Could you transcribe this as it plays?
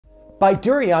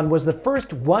Bydureon was the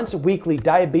first once-weekly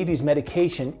diabetes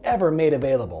medication ever made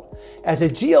available. As a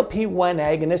GLP-1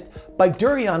 agonist,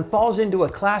 Bydureon falls into a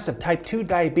class of type 2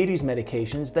 diabetes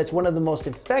medications that's one of the most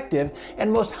effective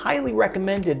and most highly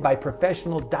recommended by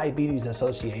professional diabetes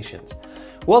associations.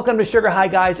 Welcome to Sugar High,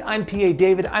 guys. I'm PA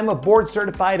David. I'm a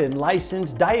board-certified and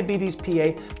licensed diabetes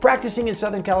PA practicing in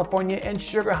Southern California, and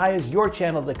Sugar High is your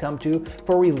channel to come to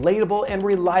for relatable and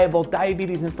reliable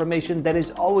diabetes information that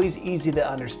is always easy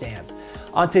to understand.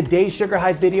 On today's Sugar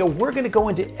High video, we're going to go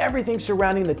into everything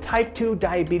surrounding the type 2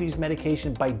 diabetes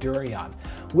medication Bydureon.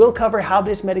 We'll cover how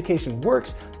this medication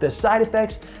works, the side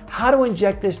effects, how to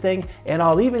inject this thing, and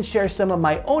I'll even share some of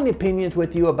my own opinions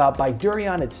with you about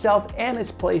Bydureon itself and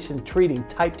its place in treating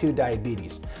type 2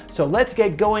 diabetes. So let's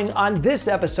get going on this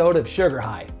episode of Sugar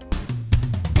High.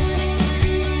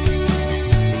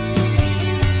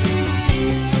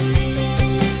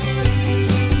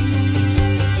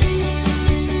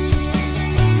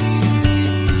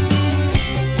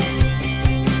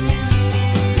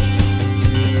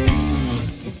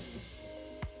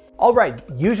 Alright,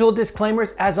 usual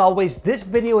disclaimers. As always, this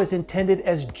video is intended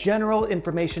as general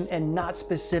information and not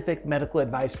specific medical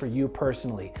advice for you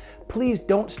personally. Please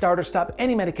don't start or stop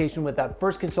any medication without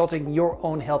first consulting your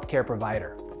own healthcare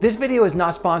provider. This video is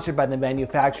not sponsored by the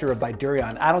manufacturer of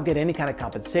Bydureon. I don't get any kind of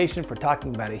compensation for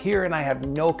talking about it here, and I have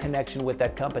no connection with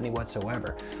that company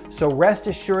whatsoever. So rest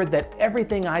assured that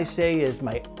everything I say is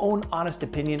my own honest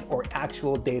opinion or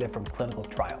actual data from clinical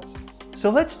trials.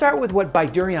 So let's start with what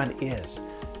Bydureon is.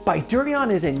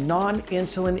 Bydureon is a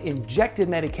non-insulin injected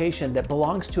medication that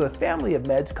belongs to a family of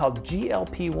meds called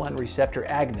GLP-1 receptor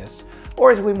agonists,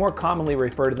 or as we more commonly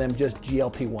refer to them, just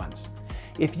GLP-1s.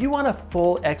 If you want a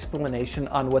full explanation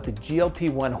on what the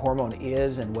GLP-1 hormone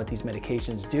is and what these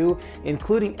medications do,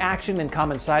 including action and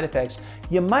common side effects,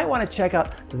 you might want to check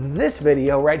out this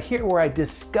video right here where I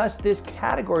discuss this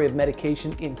category of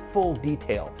medication in full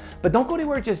detail. But don't go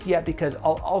anywhere just yet, because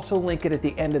I'll also link it at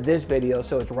the end of this video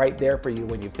so it's right there for you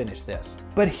when you finish this.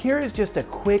 But here is just a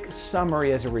quick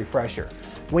summary as a refresher.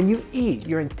 When you eat,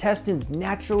 your intestines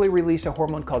naturally release a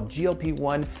hormone called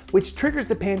GLP-1, which triggers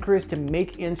the pancreas to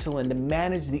make insulin to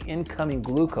manage the incoming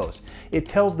glucose. It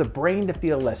tells the brain to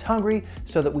feel less hungry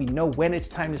so that we know when it's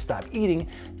time to stop eating,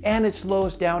 and it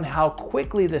slows down how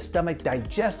quickly the stomach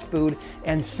digests food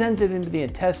and sends it into the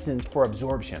intestines for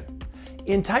absorption.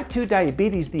 In type 2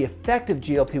 diabetes, the effect of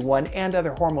GLP-1 and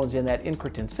other hormones in that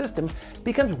incretin system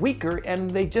becomes weaker, and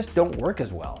they just don't work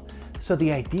as well. So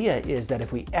the idea is that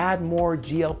if we add more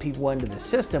GLP-1 to the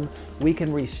system, we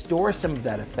can restore some of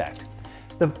that effect.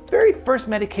 The very first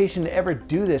medication to ever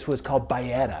do this was called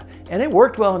Byetta, and it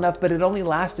worked well enough, but it only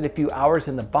lasted a few hours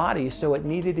in the body, so it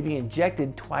needed to be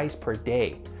injected twice per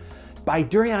day.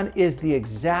 Bydureon is the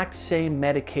exact same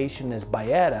medication as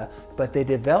Byetta, but they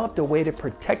developed a way to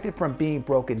protect it from being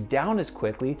broken down as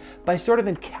quickly by sort of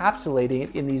encapsulating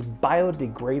it in these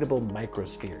biodegradable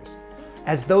microspheres.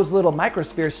 As those little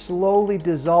microspheres slowly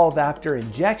dissolve after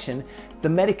injection, the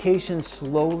medication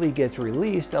slowly gets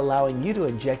released, allowing you to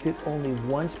inject it only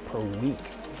once per week.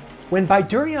 When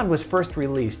Bydureon was first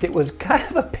released, it was kind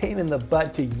of a pain in the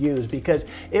butt to use because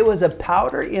it was a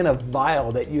powder in a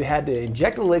vial that you had to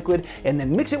inject the liquid and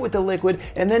then mix it with the liquid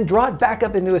and then draw it back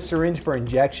up into a syringe for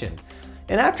injection.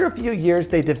 And after a few years,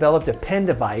 they developed a pen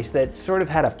device that sort of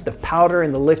had the powder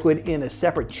and the liquid in a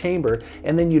separate chamber,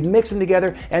 and then you'd mix them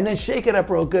together and then shake it up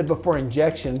real good before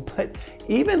injection. But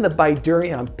even the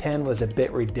Bydureon pen was a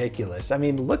bit ridiculous. I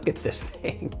mean, look at this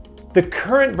thing. The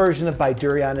current version of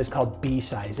Bydureon is called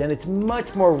B-size, and it's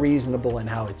much more reasonable in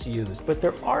how it's used, but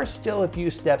there are still a few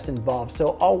steps involved,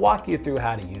 so I'll walk you through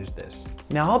how to use this.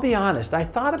 Now, I'll be honest, I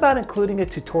thought about including a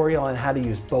tutorial on how to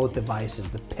use both devices,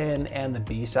 the pen and the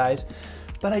B-size,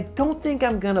 but I don't think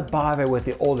I'm gonna bother with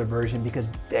the older version because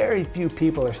very few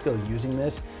people are still using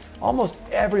this. Almost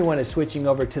everyone is switching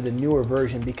over to the newer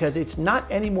version because it's not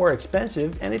any more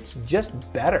expensive and it's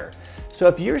just better. So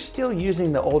if you're still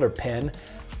using the older pen,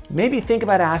 maybe think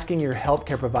about asking your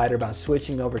healthcare provider about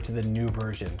switching over to the new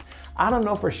version. I don't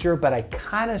know for sure, but I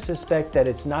kind of suspect that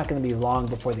it's not going to be long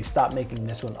before they stop making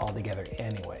this one altogether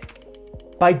anyway.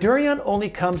 Bydureon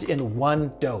only comes in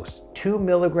one dose, 2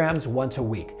 milligrams once a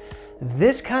week.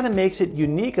 This kind of makes it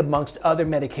unique amongst other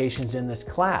medications in this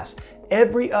class.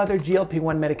 Every other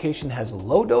GLP-1 medication has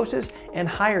low doses and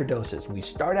higher doses. We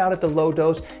start out at the low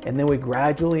dose and then we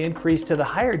gradually increase to the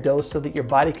higher dose so that your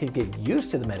body can get used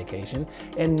to the medication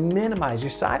and minimize your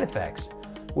side effects.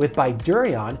 With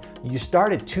Bydureon, you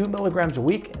start at 2 milligrams a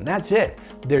week and that's it.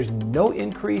 There's no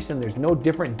increase and there's no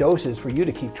different doses for you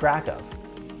to keep track of.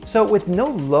 So with no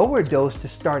lower dose to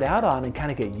start out on and kind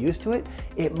of get used to it,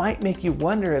 it might make you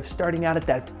wonder if starting out at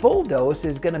that full dose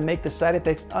is going to make the side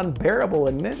effects unbearable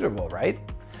and miserable, right?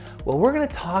 Well, we're going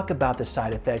to talk about the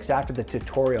side effects after the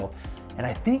tutorial, and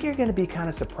I think you're going to be kind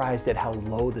of surprised at how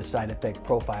low the side effect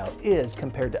profile is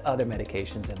compared to other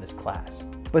medications in this class.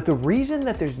 But the reason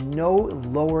that there's no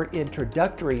lower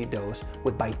introductory dose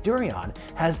with Bydureon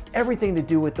has everything to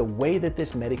do with the way that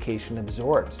this medication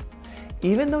absorbs.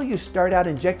 Even though you start out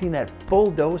injecting that full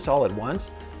dose all at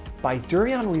once,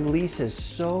 Bydureon releases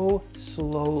so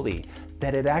slowly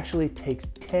that it actually takes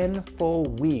 10 full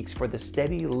weeks for the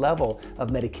steady level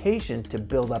of medication to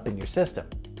build up in your system.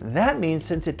 That means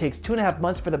since it takes 2.5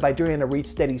 months for the Bydureon to reach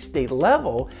steady state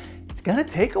level, it's gonna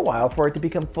take a while for it to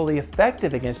become fully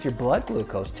effective against your blood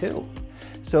glucose too.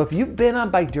 So if you've been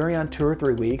on Bydureon 2 or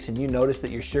 3 weeks and you notice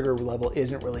that your sugar level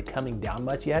isn't really coming down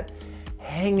much yet,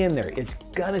 hang in there. It's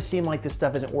gonna seem like this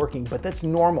stuff isn't working, but that's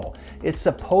normal. It's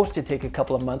supposed to take a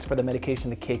couple of months for the medication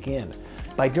to kick in.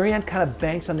 Bydureon kind of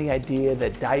banks on the idea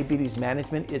that diabetes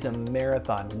management is a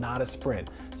marathon, not a sprint.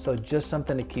 So just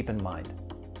something to keep in mind.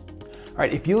 All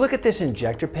right, if you look at this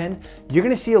injector pen, you're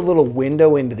gonna see a little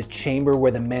window into the chamber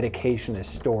where the medication is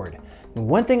stored. And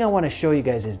one thing I wanna show you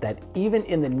guys is that even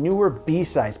in the newer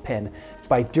B-size pen,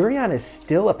 Bydureon is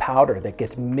still a powder that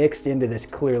gets mixed into this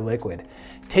clear liquid.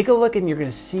 Take a look and you're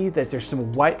gonna see that there's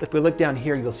some white, if we look down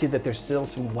here, you'll see that there's still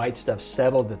some white stuff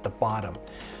settled at the bottom.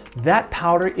 That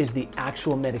powder is the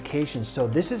actual medication, so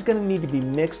this is gonna need to be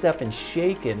mixed up and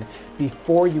shaken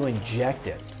before you inject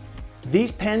it.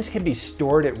 These pens can be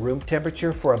stored at room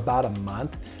temperature for about a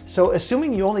month. So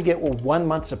assuming you only get 1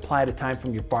 month supply at a time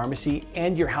from your pharmacy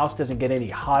and your house doesn't get any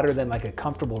hotter than like a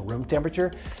comfortable room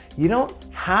temperature, you don't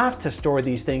have to store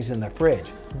these things in the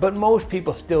fridge, but most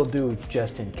people still do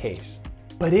just in case.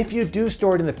 But if you do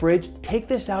store it in the fridge, take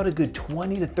this out a good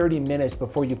 20 to 30 minutes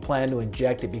before you plan to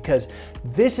inject it, because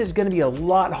this is gonna be a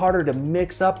lot harder to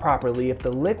mix up properly if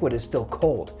the liquid is still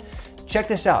cold. Check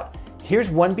this out.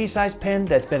 Here's one B-size pen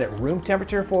that's been at room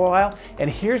temperature for a while, and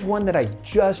here's one that I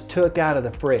just took out of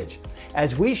the fridge.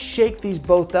 As we shake these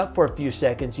both up for a few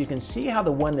seconds, you can see how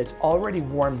the one that's already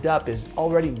warmed up is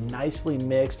already nicely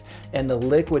mixed and the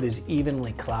liquid is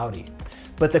evenly cloudy.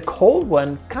 But the cold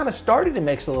one kind of started to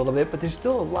mix a little bit, but there's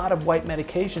still a lot of white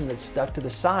medication that's stuck to the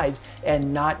sides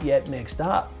and not yet mixed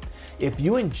up. If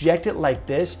you inject it like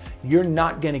this, you're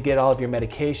not going to get all of your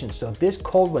medication. So this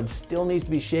cold one still needs to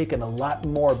be shaken a lot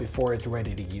more before it's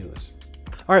ready to use.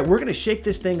 All right, we're going to shake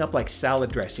this thing up like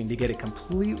salad dressing to get it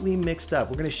completely mixed up.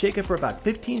 We're going to shake it for about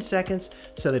 15 seconds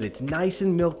so that it's nice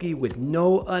and milky with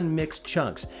no unmixed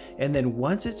chunks. And then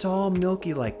once it's all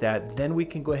milky like that, then we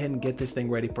can go ahead and get this thing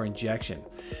ready for injection.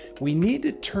 We need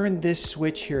to turn this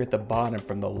switch here at the bottom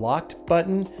from the locked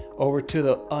button over to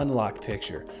the unlocked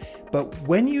picture. But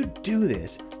when you do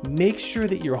this, make sure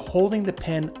that you're holding the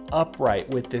pen upright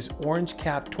with this orange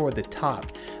cap toward the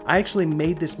top. I actually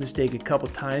made this mistake a couple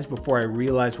times before I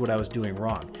realized what I was doing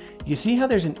wrong. You see how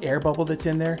there's an air bubble that's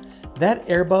in there? That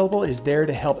air bubble is there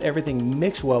to help everything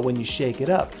mix well when you shake it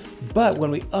up. But when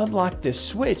we unlock this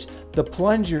switch, the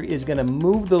plunger is going to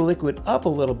move the liquid up a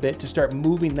little bit to start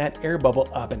moving that air bubble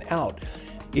up and out.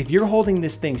 If you're holding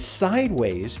this thing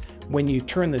sideways, when you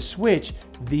turn the switch,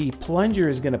 the plunger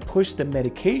is going to push the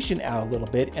medication out a little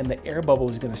bit and the air bubble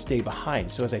is going to stay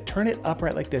behind. So as I turn it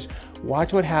upright like this,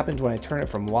 watch what happens when I turn it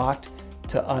from locked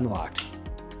to unlocked.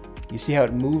 You see how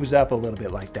it moves up a little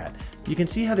bit like that. You can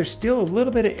see how there's still a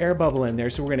little bit of air bubble in there,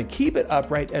 so we're going to keep it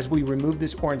upright as we remove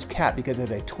this orange cap, because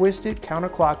as I twist it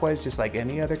counterclockwise, just like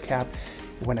any other cap,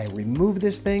 when I remove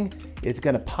this thing, it's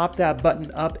going to pop that button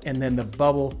up and then the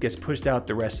bubble gets pushed out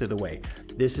the rest of the way.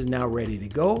 This is now ready to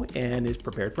go and is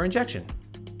prepared for injection.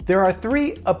 There are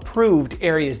 3 approved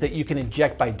areas that you can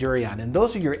inject Bydureon, and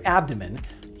those are your abdomen,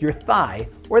 your thigh,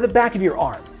 or the back of your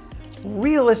arm.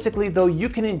 Realistically though, you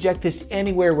can inject this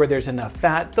anywhere where there's enough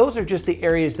fat. Those are just the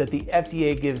areas that the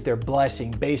FDA gives their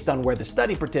blessing based on where the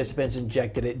study participants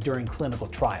injected it during clinical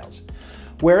trials.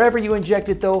 Wherever you inject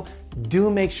it though,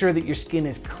 do make sure that your skin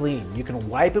is clean. You can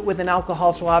wipe it with an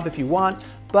alcohol swab if you want,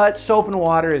 but soap and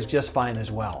water is just fine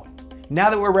as well. Now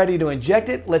that we're ready to inject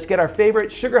it, let's get our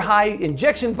favorite sugar high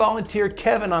injection volunteer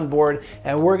Kevin on board,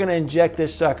 and we're gonna inject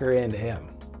this sucker into him.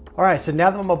 All right, so now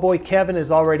that my boy Kevin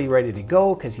is already ready to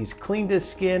go because he's cleaned his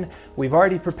skin, we've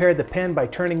already prepared the pen by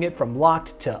turning it from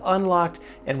locked to unlocked,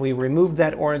 and we removed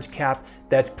that orange cap.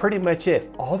 That's pretty much it.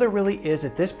 All there really is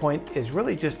at this point is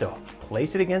really just to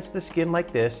place it against the skin like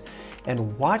this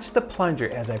and watch the plunger.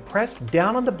 As I press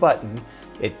down on the button,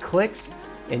 it clicks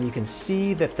and you can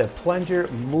see that the plunger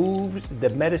moves the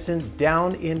medicine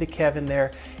down into Kevin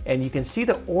there, and you can see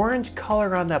the orange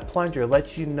color on that plunger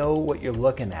lets you know what you're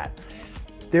looking at.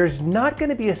 There's not going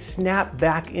to be a snap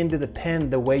back into the pen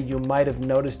the way you might have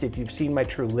noticed if you've seen my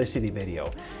Trulicity video.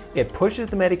 It pushes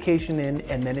the medication in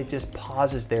and then it just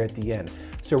pauses there at the end.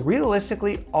 So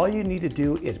realistically, all you need to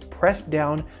do is press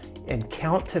down and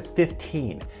count to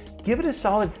 15. Give it a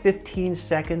solid 15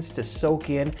 seconds to soak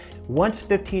in. Once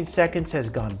 15 seconds has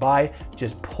gone by,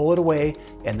 just pull it away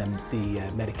and then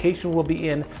the medication will be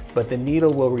in, but the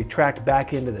needle will retract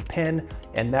back into the pen,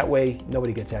 and that way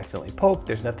nobody gets accidentally poked,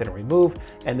 there's nothing to remove,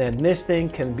 and then this thing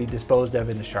can be disposed of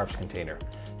in the sharps container.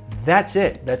 That's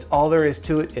it. That's all there is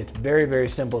to it. It's very, very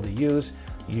simple to use.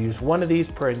 You use one of these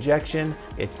per injection.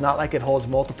 It's not like it holds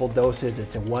multiple doses.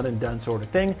 It's a one and done sort of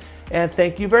thing. And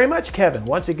thank you very much, Kevin.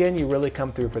 Once again, you really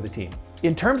come through for the team.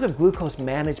 In terms of glucose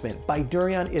management,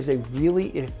 Bydureon is a really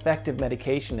effective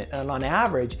medication, and on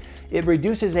average, it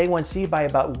reduces A1C by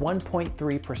about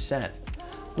 1.3%.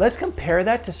 Let's compare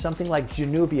that to something like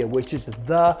Januvia, which is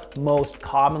the most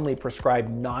commonly prescribed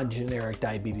non-generic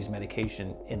diabetes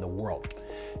medication in the world.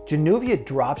 Januvia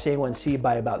drops A1C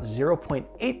by about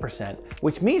 0.8%,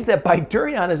 which means that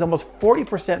Bydureon is almost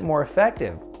 40% more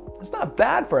effective. It's not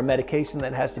bad for a medication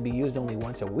that has to be used only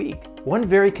once a week. One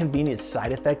very convenient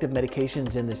side effect of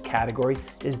medications in this category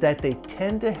is that they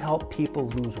tend to help people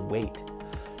lose weight.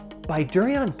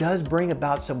 Bydureon does bring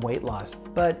about some weight loss,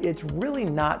 but it's really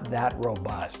not that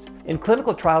robust. In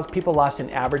clinical trials, people lost an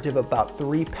average of about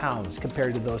 3 pounds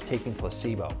compared to those taking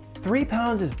placebo. 3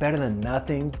 pounds is better than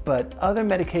nothing, but other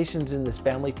medications in this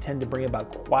family tend to bring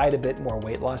about quite a bit more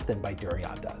weight loss than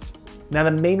Bydureon does. Now,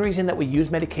 the main reason that we use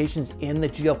medications in the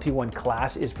GLP-1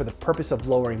 class is for the purpose of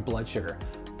lowering blood sugar.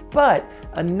 But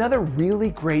another really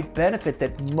great benefit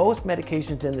that most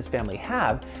medications in this family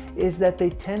have is that they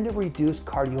tend to reduce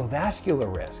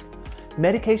cardiovascular risk.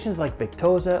 Medications like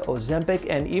Victoza, Ozempic,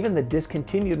 and even the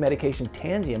discontinued medication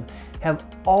Tanzium have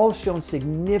all shown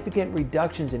significant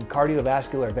reductions in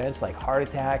cardiovascular events like heart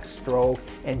attack, stroke,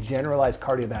 and generalized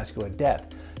cardiovascular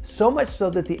death. So much so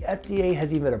that the FDA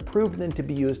has even approved them to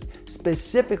be used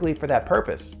specifically for that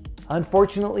purpose.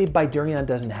 Unfortunately, Bydureon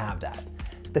doesn't have that.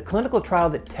 The clinical trial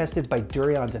that tested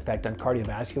Bydureon's effect on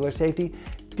cardiovascular safety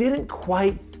didn't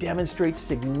quite demonstrate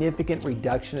significant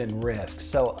reduction in risk.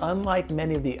 So unlike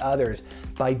many of the others,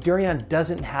 Bydureon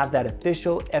doesn't have that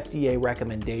official FDA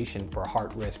recommendation for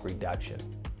heart risk reduction.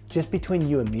 Just between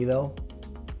you and me though,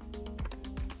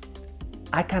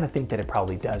 I kind of think that it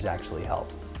probably does actually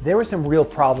help. There were some real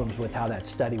problems with how that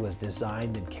study was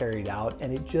designed and carried out,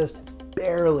 and it just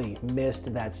barely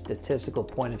missed that statistical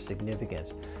point of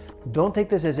significance. Don't take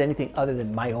this as anything other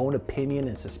than my own opinion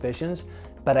and suspicions,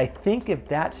 but I think if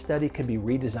that study could be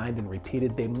redesigned and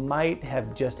repeated, they might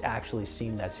have just actually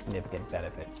seen that significant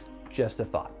benefit. Just a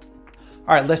thought.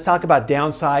 All right, let's talk about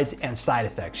downsides and side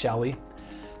effects, shall we?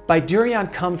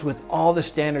 Bydureon comes with all the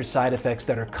standard side effects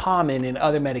that are common in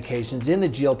other medications in the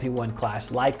GLP-1 class,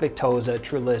 like Victoza,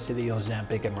 Trulicity,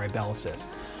 Ozempic, and Rybelsus.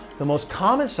 The most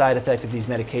common side effect of these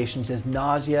medications is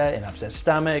nausea and upset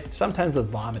stomach, sometimes with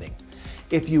vomiting.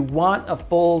 If you want a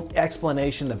full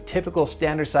explanation of typical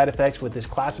standard side effects with this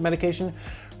class of medication,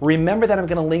 remember that I'm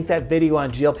going to link that video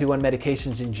on GLP-1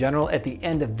 medications in general at the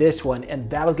end of this one, and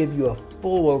that'll give you a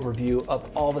full overview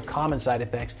of all the common side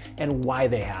effects and why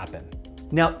they happen.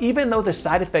 Now, even though the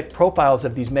side effect profiles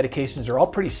of these medications are all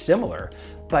pretty similar,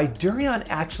 Bydureon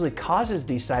actually causes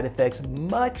these side effects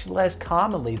much less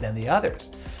commonly than the others.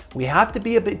 We have to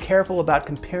be a bit careful about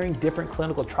comparing different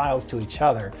clinical trials to each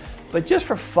other, but just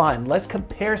for fun, let's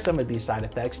compare some of these side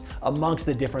effects amongst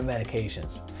the different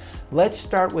medications. Let's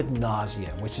start with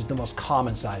nausea, which is the most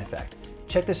common side effect.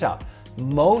 Check this out.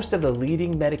 Most of the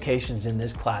leading medications in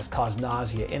this class cause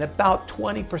nausea in about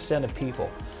 20% of people,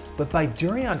 but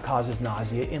Bydureon causes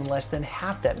nausea in less than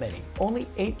half that many, only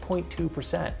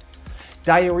 8.2%.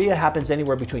 Diarrhea happens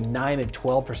anywhere between 9 and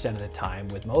 12% of the time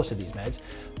with most of these meds,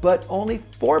 but only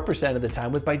 4% of the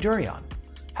time with Bydureon.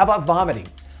 How about vomiting?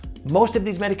 Most of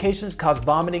these medications cause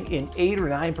vomiting in 8 or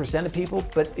 9% of people,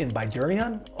 but in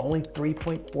Bydureon, only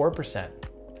 3.4%.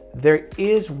 There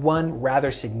is one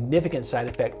rather significant side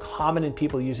effect common in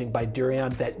people using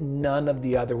Bydureon that none of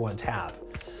the other ones have.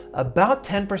 About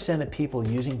 10% of people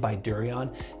using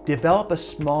Bydureon develop a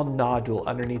small nodule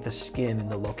underneath the skin in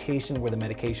the location where the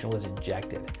medication was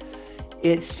injected.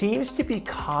 It seems to be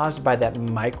caused by that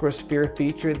microsphere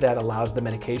feature that allows the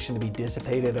medication to be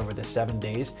dissipated over the 7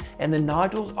 days, and the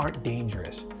nodules aren't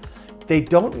dangerous. They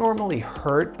don't normally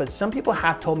hurt, but some people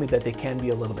have told me that they can be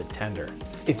a little bit tender.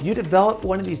 If you develop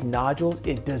one of these nodules,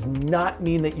 it does not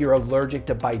mean that you're allergic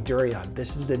to Bydureon.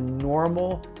 This is a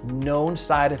normal, known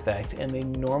side effect, and they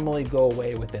normally go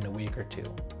away within a week or two.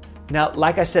 Now,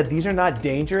 like I said, these are not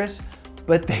dangerous,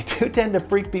 but they do tend to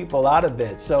freak people out a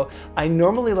bit. So I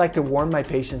normally like to warn my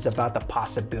patients about the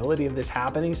possibility of this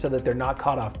happening so that they're not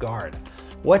caught off guard.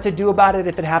 What to do about it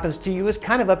if it happens to you is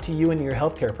kind of up to you and your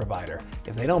healthcare provider.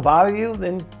 If they don't bother you,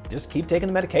 then just keep taking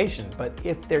the medication. But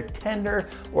if they're tender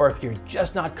or if you're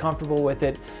just not comfortable with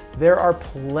it, there are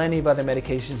plenty of other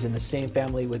medications in the same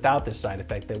family without this side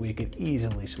effect that we could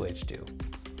easily switch to.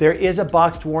 There is a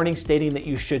boxed warning stating that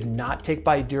you should not take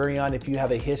Bydureon if you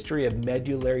have a history of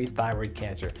medullary thyroid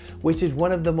cancer, which is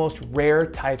one of the most rare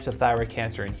types of thyroid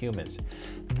cancer in humans.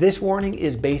 This warning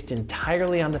is based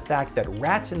entirely on the fact that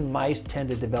rats and mice tend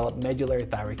to develop medullary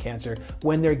thyroid cancer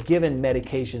when they're given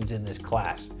medications in this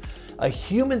class. A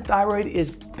human thyroid is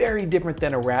very different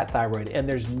than a rat thyroid, and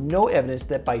there's no evidence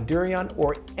that Bydureon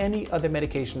or any other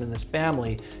medication in this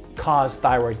family cause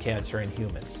thyroid cancer in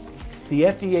humans. The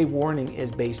FDA warning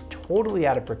is based totally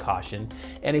out of precaution,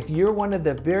 and if you're one of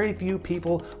the very few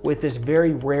people with this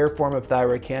very rare form of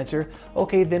thyroid cancer,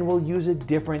 okay, then we'll use a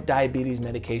different diabetes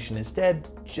medication instead,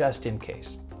 just in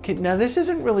case. Okay, now this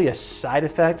isn't really a side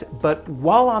effect, but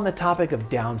while on the topic of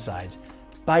downsides,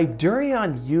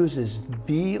 Bydureon uses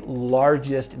the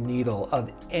largest needle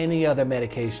of any other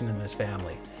medication in this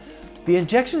family. The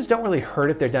injections don't really hurt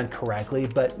if they're done correctly,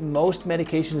 but most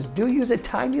medications do use a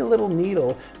tiny little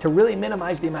needle to really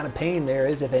minimize the amount of pain there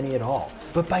is, if any at all.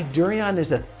 But Bydureon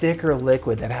is a thicker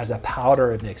liquid that has a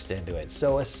powder mixed into it,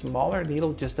 so a smaller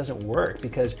needle just doesn't work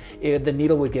because the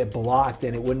needle would get blocked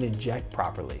and it wouldn't inject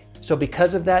properly. So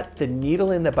because of that, the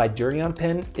needle in the Bydureon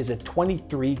pen is a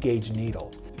 23 gauge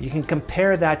needle. You can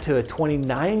compare that to a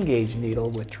 29 gauge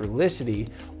needle with Trulicity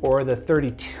or the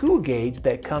 32 gauge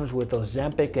that comes with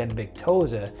Ozempic and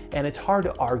Victoza, and it's hard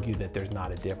to argue that there's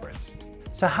not a difference.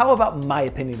 So how about my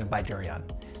opinion of Bydureon?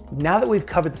 Now that we've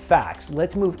covered the facts,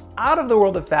 let's move out of the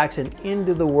world of facts and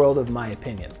into the world of my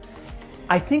opinion.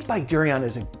 I think Bydureon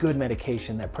is a good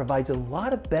medication that provides a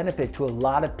lot of benefit to a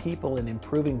lot of people in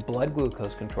improving blood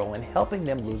glucose control and helping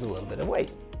them lose a little bit of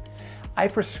weight. I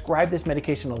prescribe this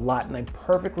medication a lot, and I'm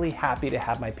perfectly happy to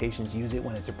have my patients use it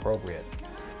when it's appropriate.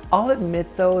 I'll admit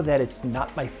though that it's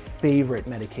not my favorite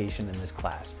medication in this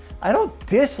class. I don't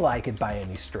dislike it by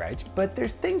any stretch, but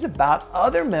there's things about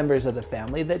other members of the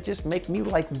family that just make me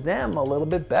like them a little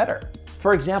bit better.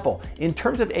 For example, in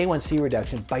terms of A1C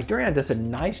reduction, Bydureon does a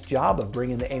nice job of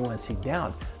bringing the A1C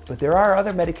down, but there are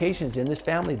other medications in this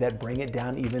family that bring it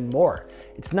down even more.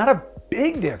 It's not a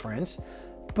big difference,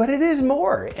 but it is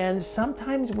more, and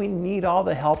sometimes we need all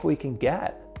the help we can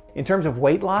get. In terms of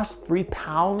weight loss, 3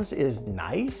 pounds is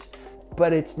nice,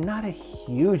 but it's not a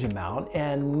huge amount,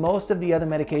 and most of the other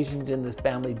medications in this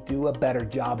family do a better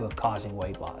job of causing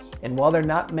weight loss. And while they're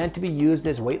not meant to be used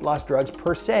as weight loss drugs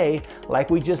per se, like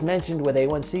we just mentioned with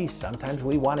A1C, sometimes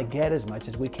we want to get as much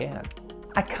as we can.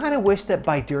 I kind of wish that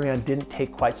Bydureon didn't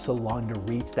take quite so long to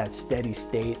reach that steady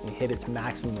state and hit its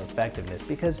maximum effectiveness,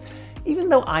 because even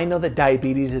though I know that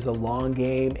diabetes is a long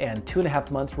game and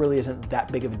 2.5 months really isn't that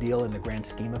big of a deal in the grand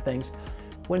scheme of things,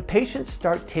 when patients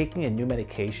start taking a new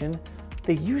medication,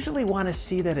 they usually want to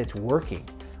see that it's working.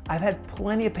 I've had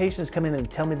plenty of patients come in and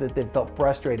tell me that they felt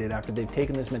frustrated after they've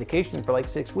taken this medication for like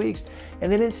 6 weeks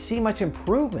and they didn't see much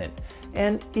improvement.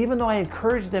 And even though I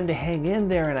encourage them to hang in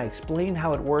there and I explain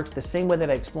how it works the same way that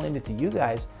I explained it to you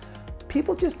guys,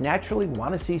 people just naturally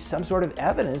want to see some sort of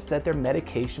evidence that their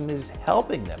medication is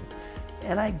helping them.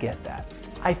 And I get that.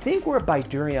 I think where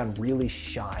Bydureon really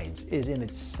shines is in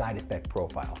its side effect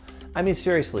profile. I mean,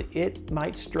 seriously, it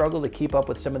might struggle to keep up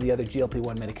with some of the other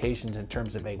GLP-1 medications in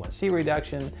terms of A1C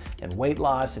reduction and weight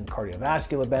loss and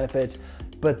cardiovascular benefits,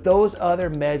 but those other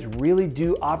meds really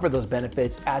do offer those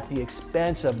benefits at the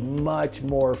expense of much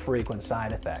more frequent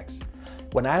side effects.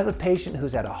 When I have a patient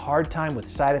who's had a hard time with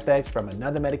side effects from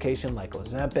another medication like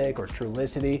Ozempic or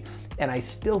Trulicity, and I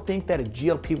still think that a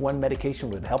GLP-1 medication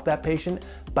would help that patient,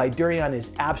 Bydureon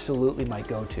is absolutely my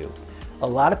go-to. A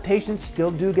lot of patients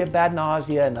still do get bad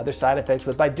nausea and other side effects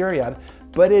with Bydureon,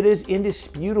 but it is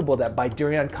indisputable that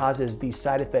Bydureon causes these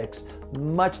side effects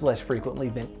much less frequently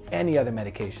than any other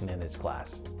medication in its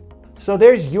class. So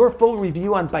there's your full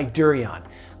review on Bydureon.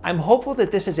 I'm hopeful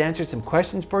that this has answered some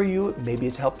questions for you. Maybe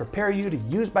it's helped prepare you to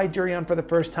use Bydureon for the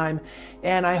first time,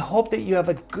 and I hope that you have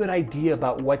a good idea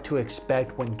about what to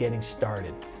expect when getting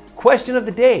started. Question of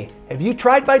the day: have you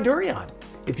tried Bydureon?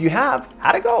 If you have,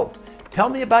 how'd it go? Tell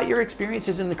me about your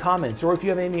experiences in the comments, or if you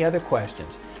have any other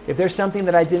questions. If there's something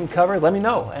that I didn't cover, let me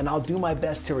know and I'll do my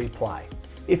best to reply.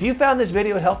 If you found this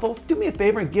video helpful, do me a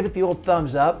favor and give it the old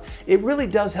thumbs up. It really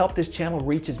does help this channel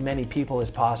reach as many people as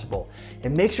possible.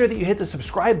 And make sure that you hit the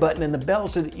subscribe button and the bell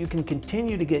so that you can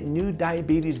continue to get new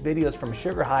diabetes videos from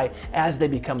Sugar High as they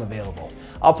become available.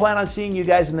 I'll plan on seeing you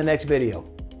guys in the next video.